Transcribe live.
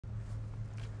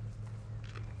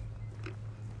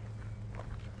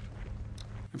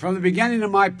And from the beginning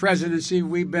of my presidency,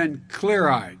 we've been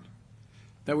clear-eyed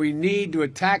that we need to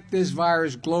attack this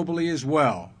virus globally as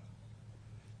well.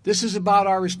 This is about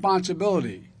our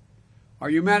responsibility, our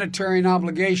humanitarian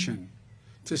obligation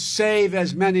to save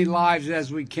as many lives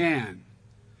as we can,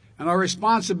 and our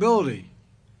responsibility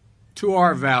to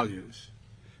our values.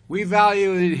 We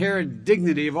value the inherent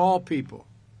dignity of all people.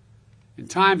 In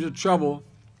times of trouble,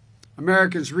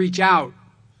 Americans reach out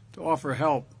to offer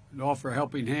help and offer a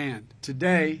helping hand.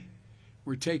 Today,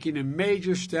 we're taking a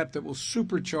major step that will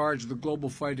supercharge the global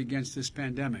fight against this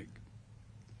pandemic.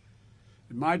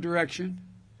 In my direction,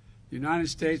 the United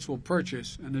States will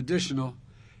purchase an additional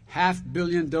 500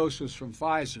 million doses from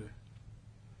Pfizer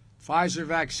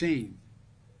vaccine,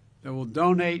 that will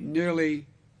donate nearly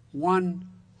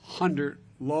 100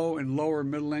 low and lower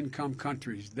middle income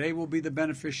countries. They will be the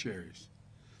beneficiaries.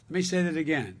 Let me say that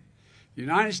again. The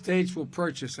United States will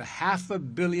purchase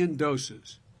 500 million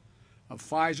doses of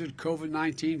Pfizer's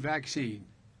COVID-19 vaccine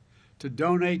to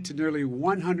donate to nearly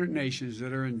 100 nations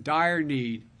that are in dire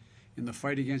need in the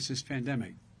fight against this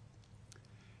pandemic.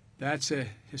 That's a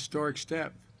historic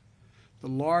step, the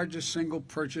largest single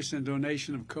purchase and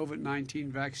donation of COVID-19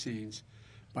 vaccines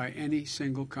by any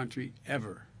single country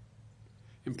ever.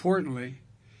 Importantly,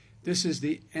 this is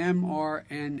the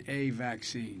mRNA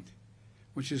vaccine,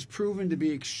 which has proven to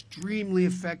be extremely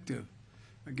effective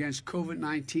against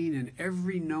COVID-19 and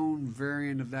every known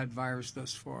variant of that virus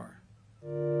thus far.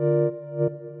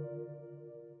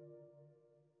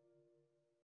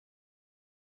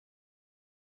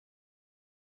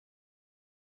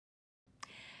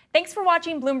 Thanks for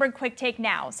watching Bloomberg Quicktake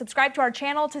Now. Subscribe to our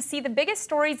channel to see the biggest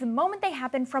stories the moment they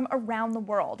happen from around the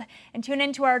world. And tune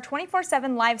into our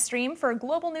 24/7 live stream for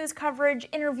global news coverage,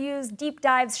 interviews, deep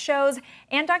dives, shows,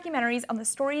 and documentaries on the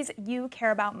stories you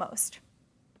care about most.